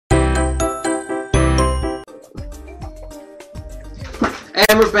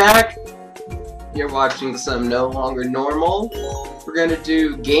And we're back! You're watching some No Longer Normal. We're gonna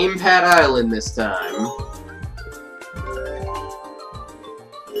do Gamepad Island this time.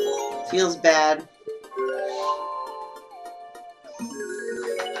 Feels bad.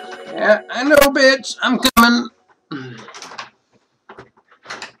 Yeah, I know, bitch. I'm coming.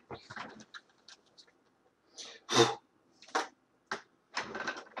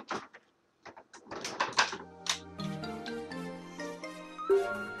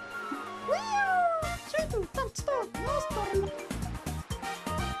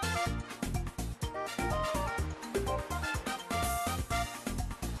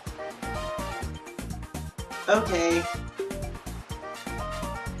 Okay.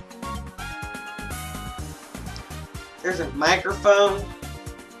 There's a microphone.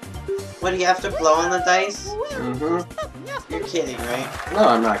 What, do you have to blow on the dice? Mm-hmm. You're kidding, right? No,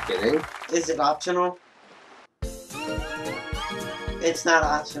 I'm not kidding. Is it optional? It's not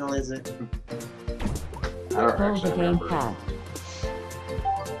optional, is it? I don't actually remember.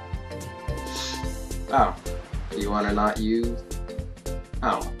 Oh. Do you want to not use?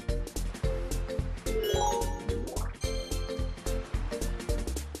 Oh.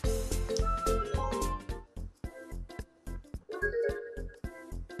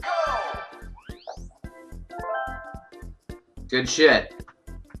 Good shit.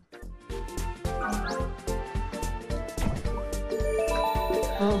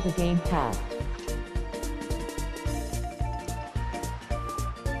 Hold the gamepad.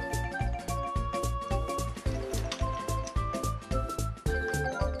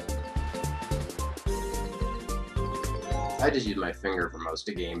 I just use my finger for most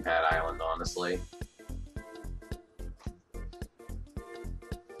of Gamepad Island, honestly.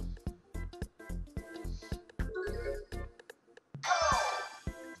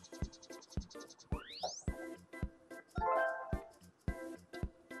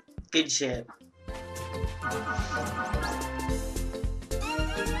 Good shit.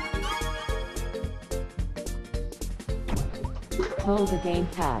 Hold the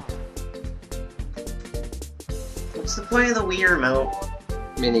gamepad. What's the point of the Wii remote?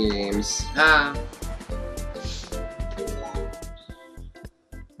 Minigames. Ah.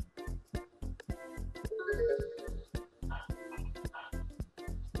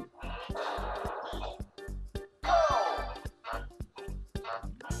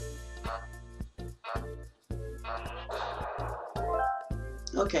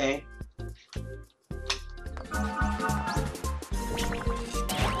 Okay.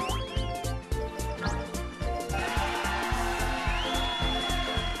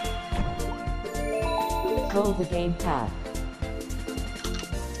 Hold the gamepad.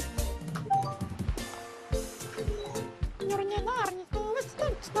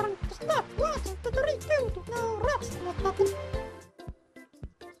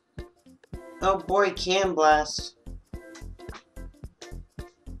 Oh boy, Can Blast.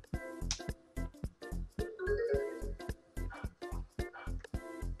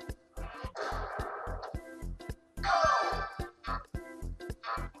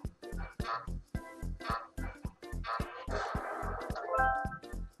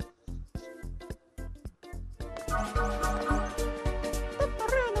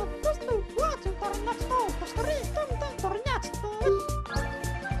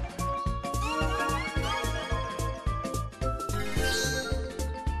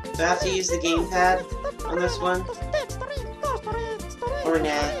 Do I have to use the gamepad on this one? Or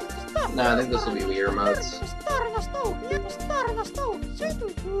not? No, I think this will be Wii remotes.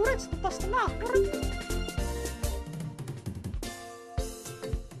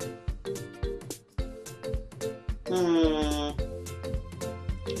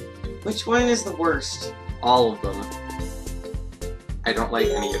 Which one is the worst? All of them. I don't like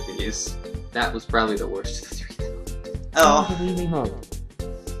any of these. That was probably the worst of the three. Oh. Hold the Wii remote.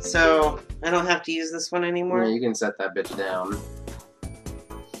 So, I don't have to use this one anymore? Yeah, you can set that bitch down.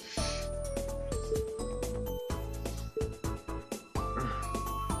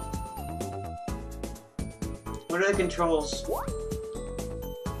 What are the controls?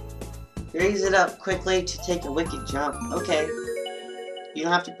 Raise it up quickly to take a wicked jump. Okay. You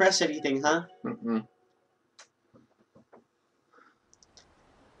don't have to press anything, huh? Mm-mm.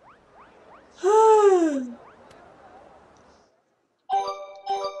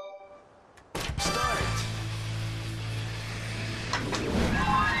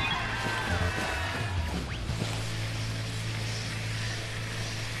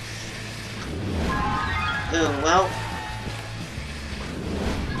 Oh, well.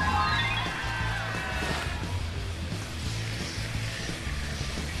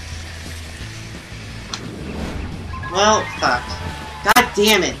 Well, fuck. God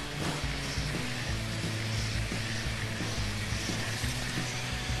damn it!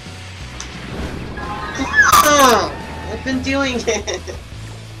 Oh, I've been doing it!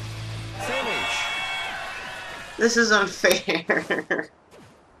 Finish. This is unfair.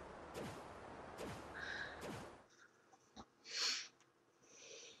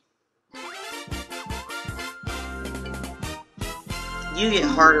 You get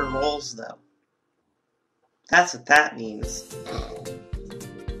harder rolls, though. That's what that means.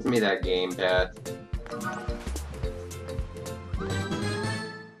 Give me that gamepad.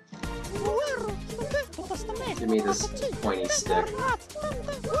 Give me this pointy stick.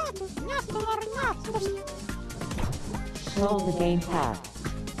 Hold the gamepad.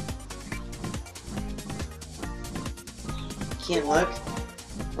 Can't look.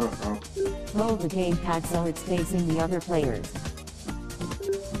 Hold the gamepad so it's facing the other players.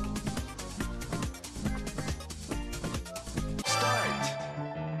 Start.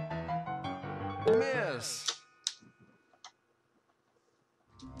 Miss.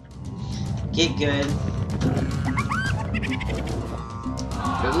 Get good.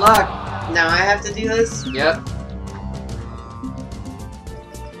 Good luck! Now I have to do this? Yep.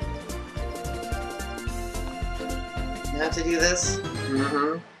 I have to do this?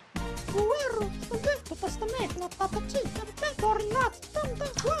 Mm-hmm.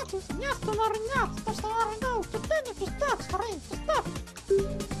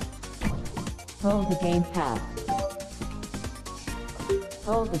 Hold the gamepad.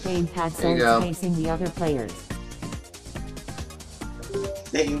 Hold the gamepad so There you it's go. facing the other players.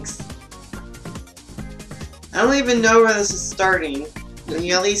 Thanks. I don't even know where this is starting. Can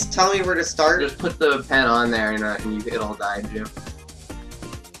you at least tell me where to start? Just put the pen on there and it'll guide you.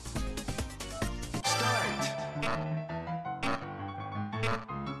 Start.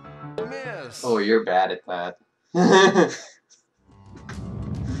 Miss. Oh, you're bad at that.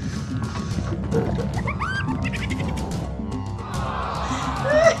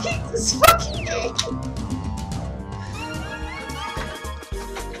 I hate this fucking game.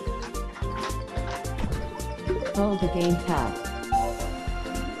 Hold the gamepad.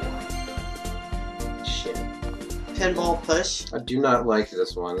 Shit. Pinball push. I do not like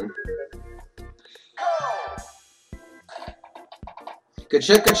this one. Good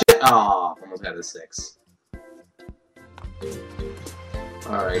shit, good shit! Aw, almost had a 6.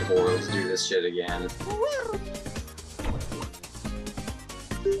 Alright, boy, let's do this shit again.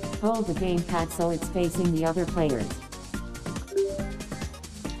 Hold the gamepad so it's facing the other players.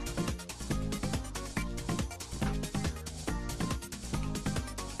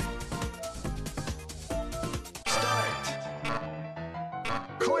 Start.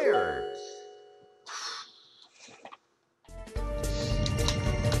 Clear.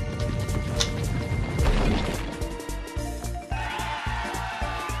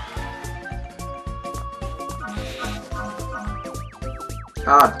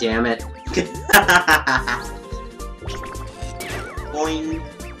 Ah, damn it. Boing.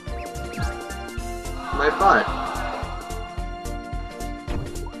 My butt.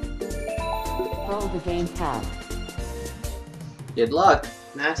 Hold the gamepad. Good luck.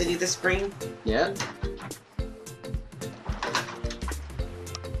 Now I have to do the spring? Yeah.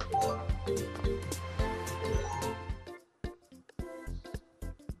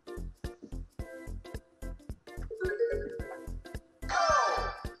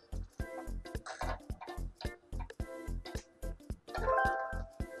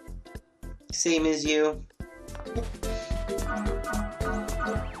 Same as you.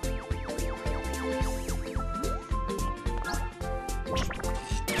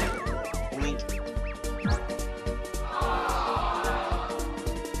 Boink.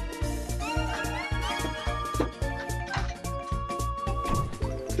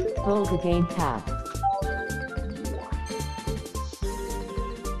 Hold the gamepad.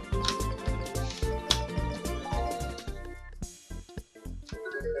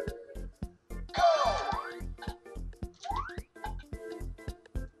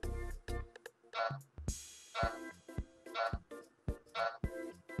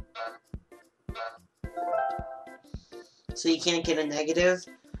 So you can't get a negative?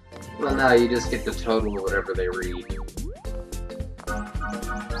 Well, no, you just get the total of whatever they read.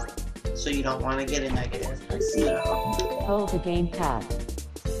 So you don't want to get a negative. I see. Hold the gamepad.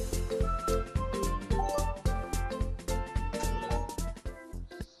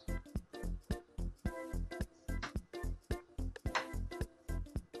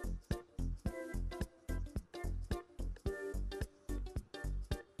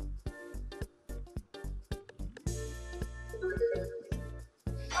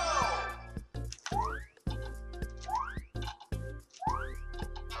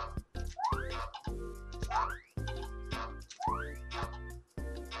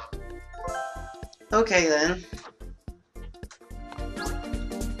 Okay then.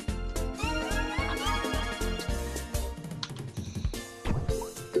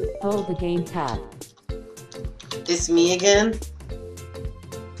 Hold the gamepad. It's me again?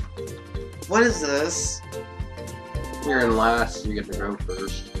 What is this? You're in last, you get to go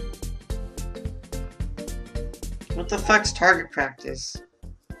first. What the fuck's target practice?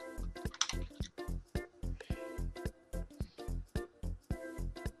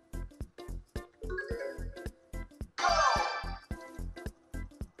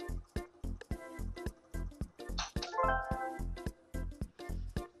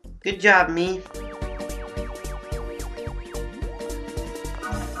 Good job, me.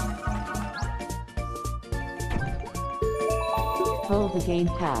 Hold the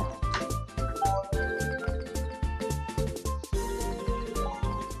gamepad.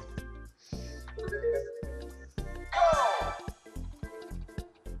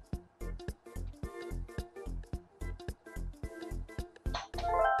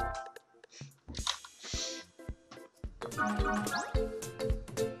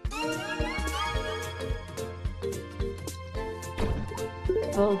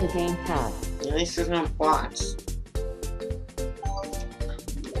 Hold the gamepad. At least there's no plots.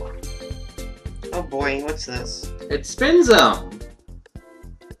 Oh boy, what's this? It's Spin Zone!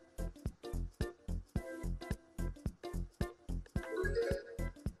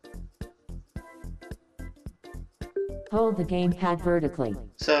 Hold the gamepad vertically.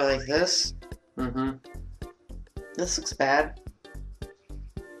 So, like this? Mm-hmm. This looks bad.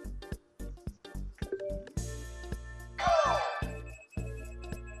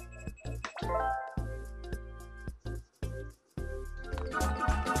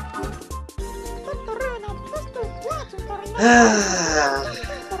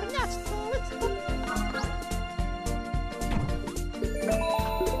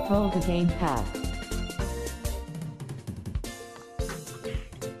 Hold the gamepad.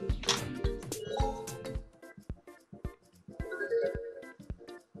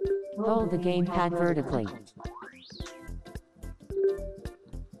 Hold the gamepad vertically.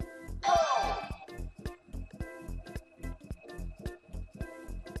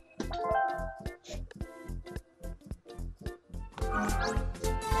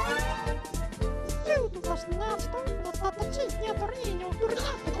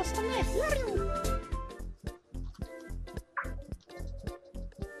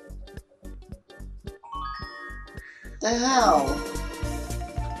 The hell?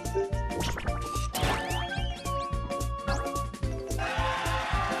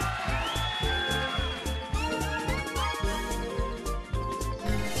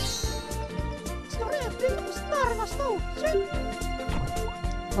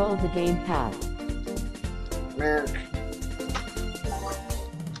 Hold the gamepad. Merc.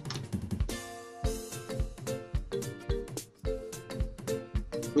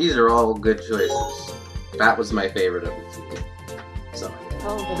 These are all good choices. That was my favorite of the two. So,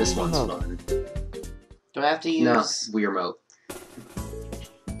 Hold the this one's remote. fun. Do I have to use... No, Wii Remote.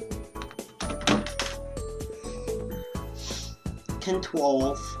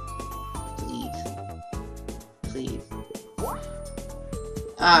 Control. Please. Please.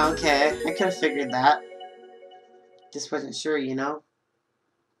 Ah, okay. I could have figured that. Just wasn't sure, you know?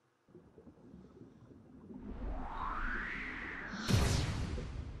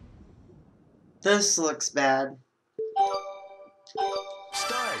 This looks bad.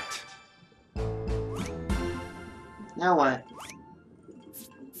 Start. Now what?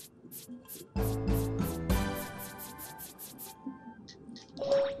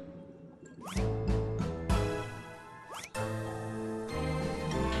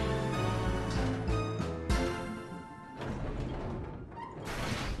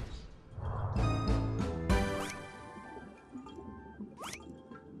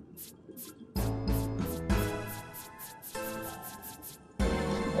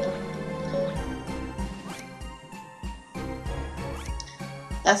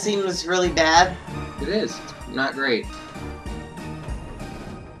 That seems really bad. It is. Not great.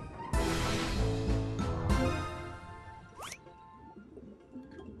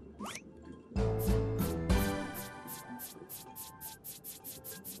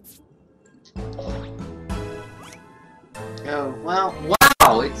 Oh, well.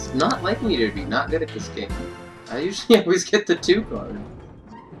 Wow, it's not like me to be not good at this game. I usually always get the 2 card.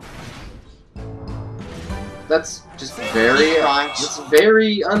 That's just very, that's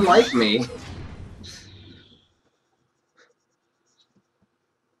very unlike me.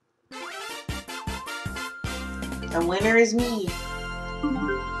 The winner is me.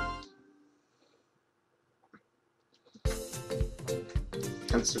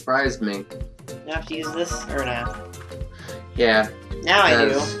 That surprised me. I have to use this or not? Yeah. Now I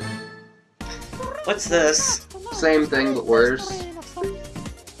do. Because What's this? same thing, but worse.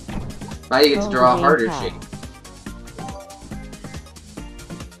 Now you get to draw a harder shape.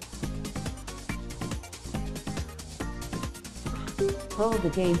 Hold the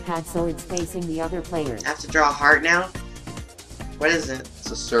gamepad so it's facing the other players. I have to draw a heart now? What is it?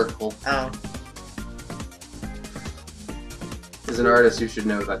 It's a circle. Oh. As an artist, you should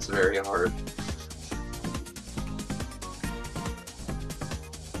know that's very hard.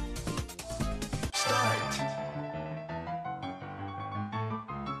 Start.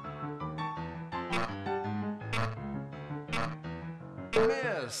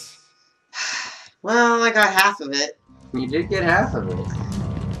 Miss. Well, I got half of it. You did get half of it.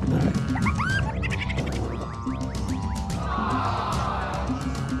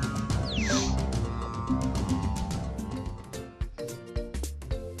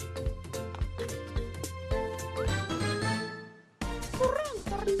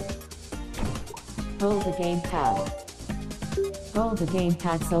 Hold the gamepad. Hold the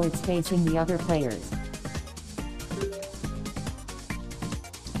gamepad so it's facing the other players.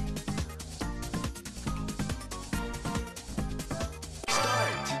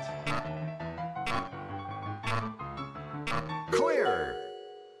 Start. Clear.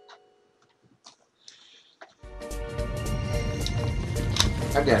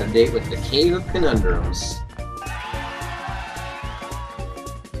 I've got a date with the Cave of Conundrums.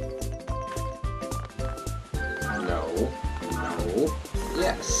 No. No.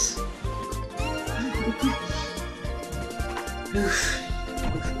 Yes.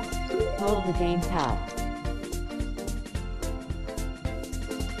 Hold the gamepad.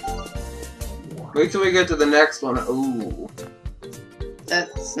 Wait till we get to the next one. Ooh.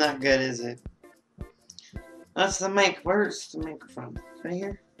 That's not good, is it? That's the mic. Where's the microphone? Right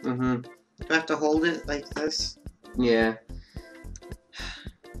here? Mm-hmm. Do I have to hold it like this? Yeah.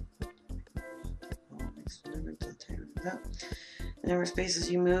 The number of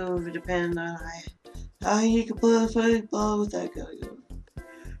spaces you move depend on how you can play a football without going over.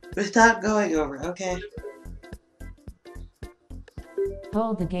 Without going over, okay.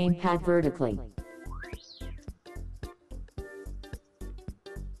 Hold the gamepad vertically.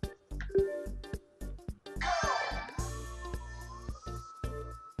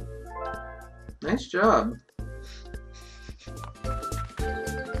 Nice job.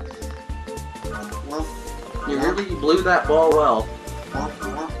 Well, You really blew that ball well.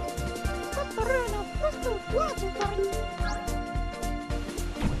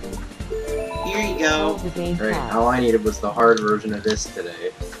 Here you go. Hold the gamepad. Great. All I needed was the hard version of this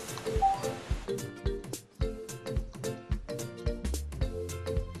today.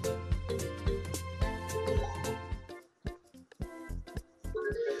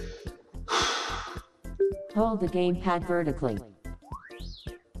 Hold the gamepad vertically.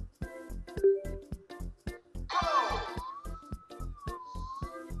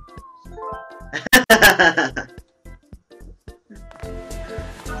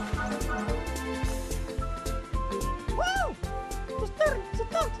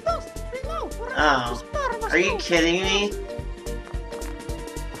 Oh, are you kidding me?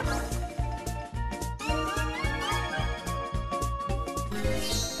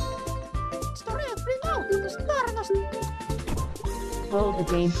 Hold the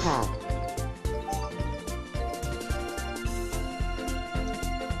gamepad.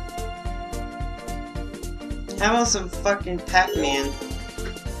 How about some fucking Pac-Man?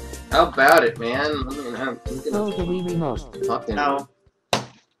 How about it, man? I mean, I'm gonna Hold the Wii remote. fucking... Oh.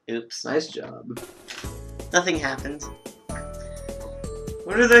 Oops. Nice job. Nothing happened.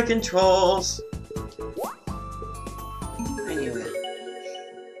 What are the controls? Anyway.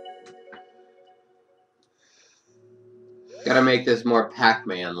 Gotta make this more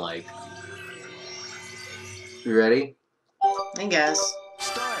Pac-Man-like. You ready? I guess.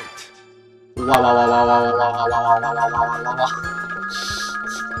 Start. Wah wah wah wah wah wah wah wah wah wah wah wah wah.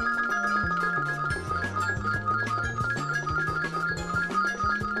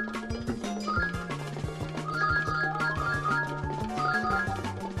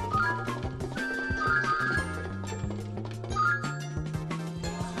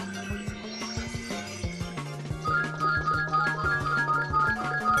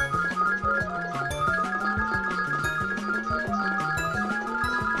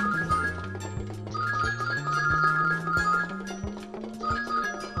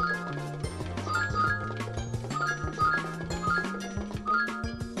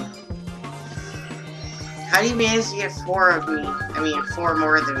 How do you manage to get 4 of me? I mean, 4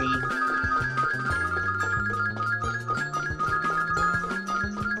 more than me.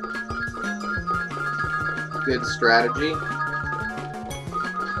 good strategy.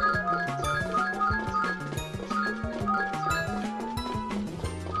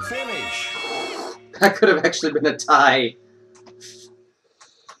 Finish. That could have actually been a tie.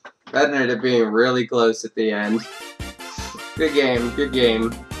 That ended up being really close at the end. Good game, good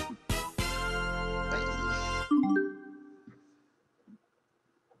game.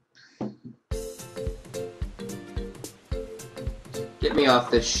 Get me off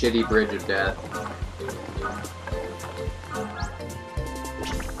this shitty bridge of death.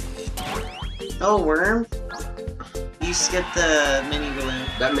 Oh, worm? You skipped the mini balloon.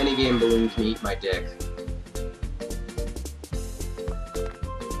 That minigame balloon can eat my dick.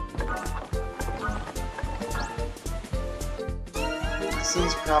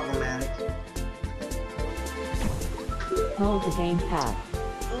 Seems problematic. Hold the gamepad.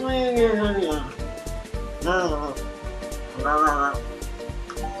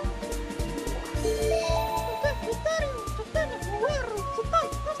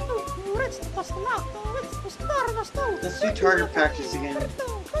 Let's do target practice again.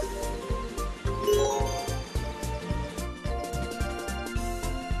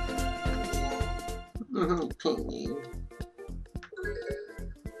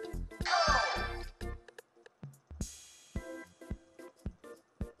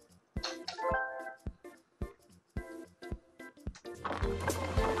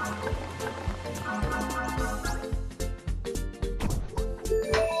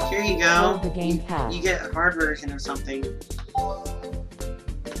 Here you go. Hold the gamepad. You get a hard version of something.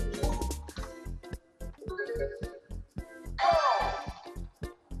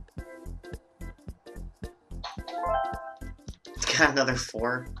 It's got another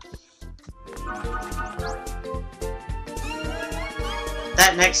 4.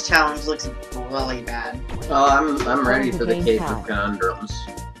 That next challenge looks really bad. Oh, I'm ready for the Cape of Conundrums.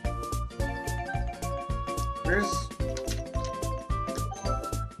 Where's...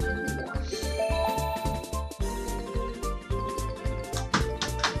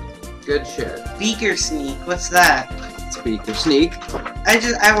 Good shit. Beaker Sneak? What's that? Speaker sneak.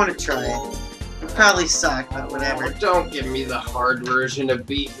 I want to try it. It'll probably suck, but whatever. Oh, don't give me the hard version of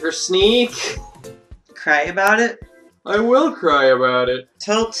Beaker Sneak. Cry about it? I will cry about it.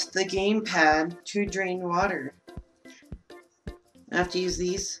 Tilt the gamepad to drain water. I have to use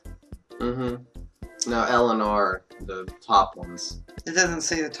these? Mm-hmm. No, L and R, the top ones. It doesn't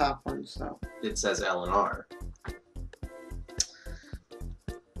say the top ones, though. It says L and R.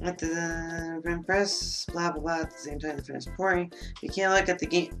 At the press, blah blah blah, at the same time to finish pouring. You can't look at the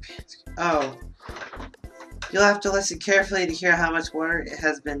game. Oh. You'll have to listen carefully to hear how much water it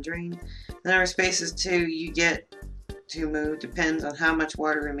has been drained. The number of spaces you get to move depends on how much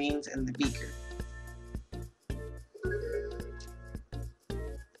water remains in the beaker.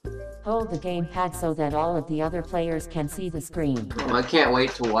 Hold the gamepad so that all of the other players can see the screen. Well, I can't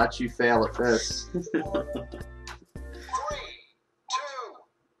wait to watch you fail at this. 3, 2, 1, go!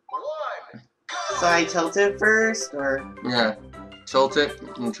 So I tilt it first, or? Yeah. Tilt it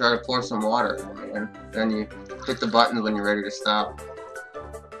and try to pour some water on it. Then you hit the buttons when you're ready to stop.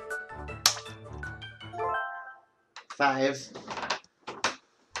 5.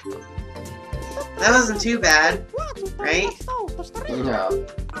 That wasn't too bad, right? No.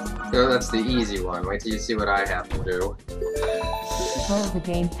 So that's the easy one. Wait till you see what I have to do. Hold the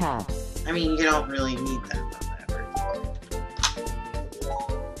gamepad. I mean, you don't really need that, but whatever.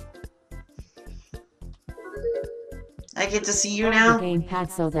 I get to see you Hold now? the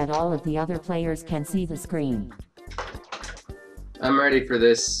gamepad so that all of the other players can see the screen. I'm ready for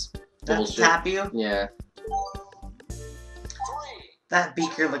this That bullshit. tap you? Yeah. 3, That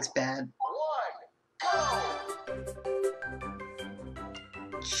beaker looks bad. 1, go!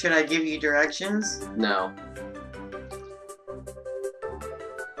 Should I give you directions? No.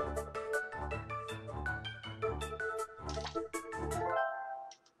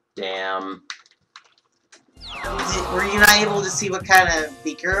 Damn. Were you not able to see what kind of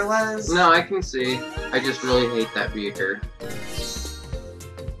beaker it was? No, I can see. I just really hate that beaker.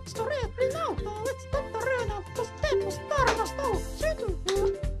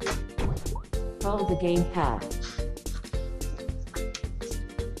 Hold the gamepad.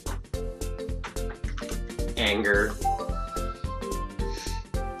 Anger.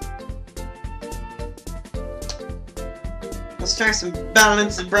 Let's try some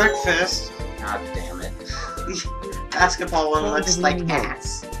balanced breakfast. God damn it. Basketball one Oh, looks the like mini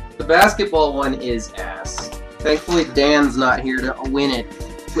ass. The basketball one is ass. Thankfully, Dan's not here to win it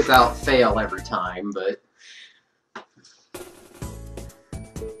without fail every time, but...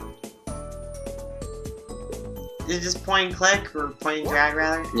 Is it just point and click, or point and drag,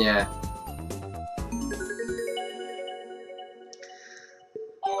 rather? Yeah.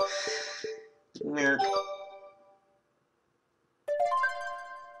 Nerd.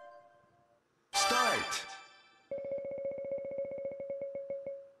 Start.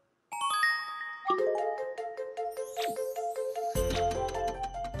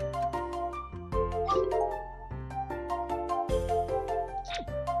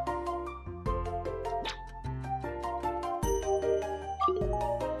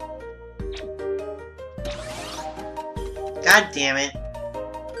 God damn it.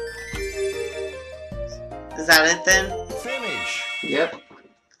 Is that it then? Finish. Yep.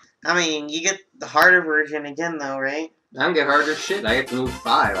 I mean, you get the harder version again though, right? I don't get harder shit. I have to move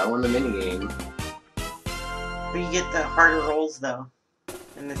 5. I won the minigame. But you get the harder rolls though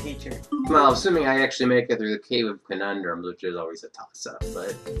in the future. Well, assuming I actually make it through the Cave of Conundrums, which is always a toss-up,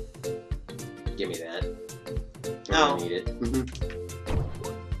 but... Give me that. I need it.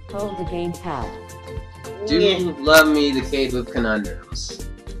 Hold the gamepad. Do love me the Cave of Conundrums.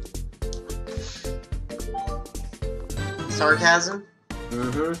 Sarcasm?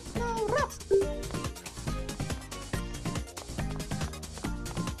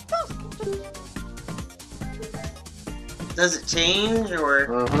 Does it change or?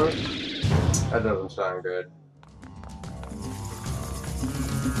 That doesn't sound good.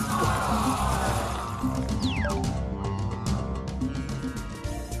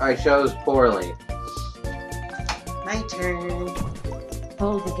 I chose poorly. My turn.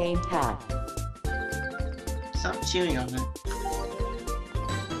 Hold the gamepad. Stop chewing on it.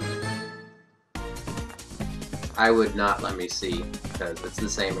 I would not let me see, because it's the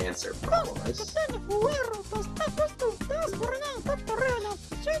same answer for all of us.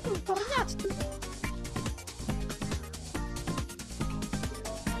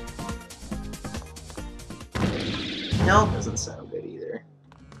 Nope. Doesn't sound good either.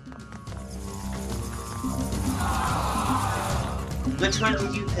 Which one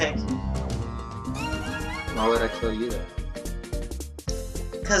did you pick? Why would I tell you that?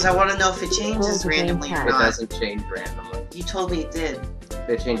 Because I want to know if it changes randomly or It not. doesn't change randomly. You told me it did.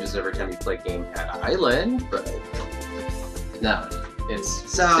 It changes every time you play Gamepad Island, but... No, it's...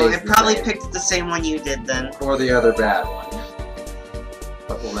 So stays I the probably same. picked the same one you did then. Or the other bad one.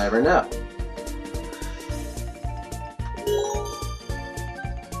 But we'll never know.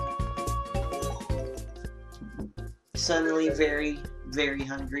 Suddenly very, very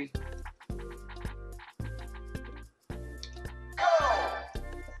hungry.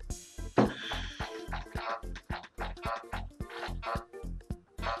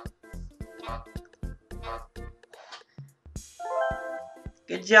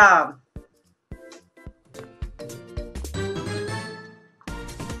 Good job.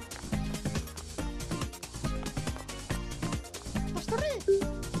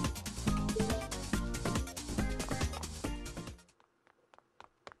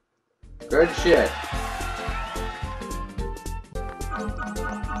 Good shit.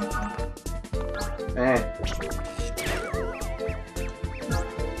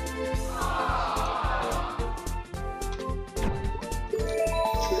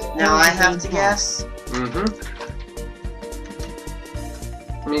 Now I have to guess. I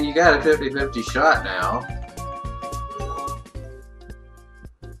mean, you got a 50-50 shot now.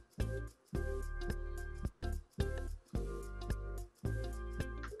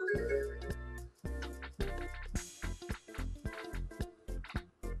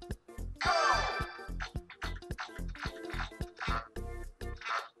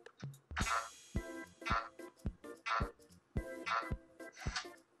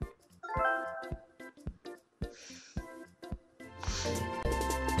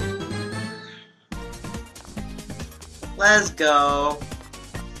 Let's go.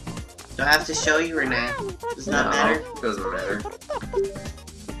 Do I have to show you or not? Does not matter? Doesn't matter.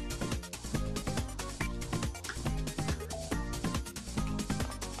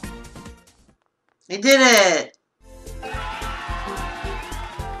 I did it! I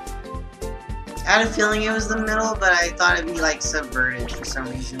had a feeling it was the middle, but I thought it'd be like subverted for some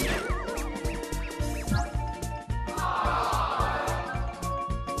reason.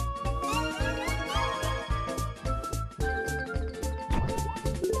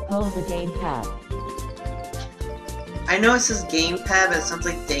 Hold the gamepad. I know it says Gamepad, but it sounds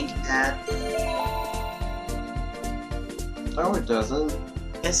like Dankpad. No, it doesn't.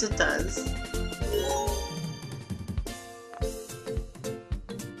 Yes, it does.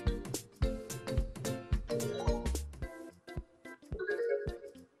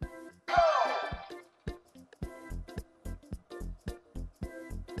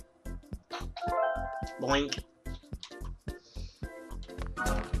 Boink.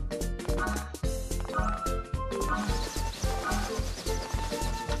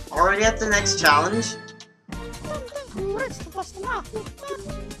 already at the next challenge?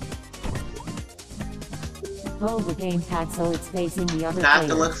 Hold the gamepad so it's facing the other Do I have to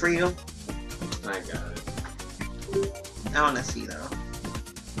player. look for you? I got it. I want to see though.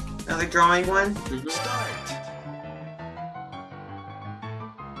 Another drawing one? Start.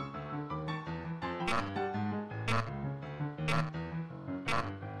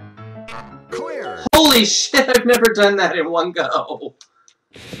 Clear. Holy shit, I've never done that in one go.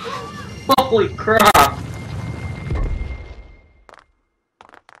 Holy crap.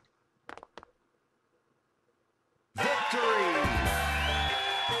 Victory.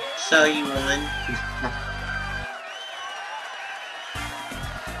 So you won.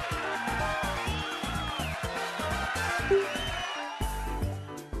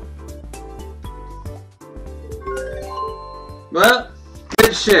 Well,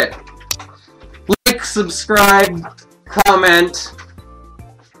 good shit. Like, subscribe, comment.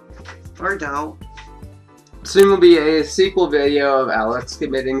 Or don't. Soon will be a sequel video of Alex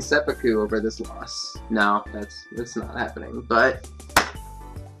committing seppuku over this loss. No, that's not happening. But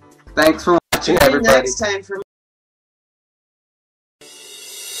thanks for watching, Maybe everybody. next time for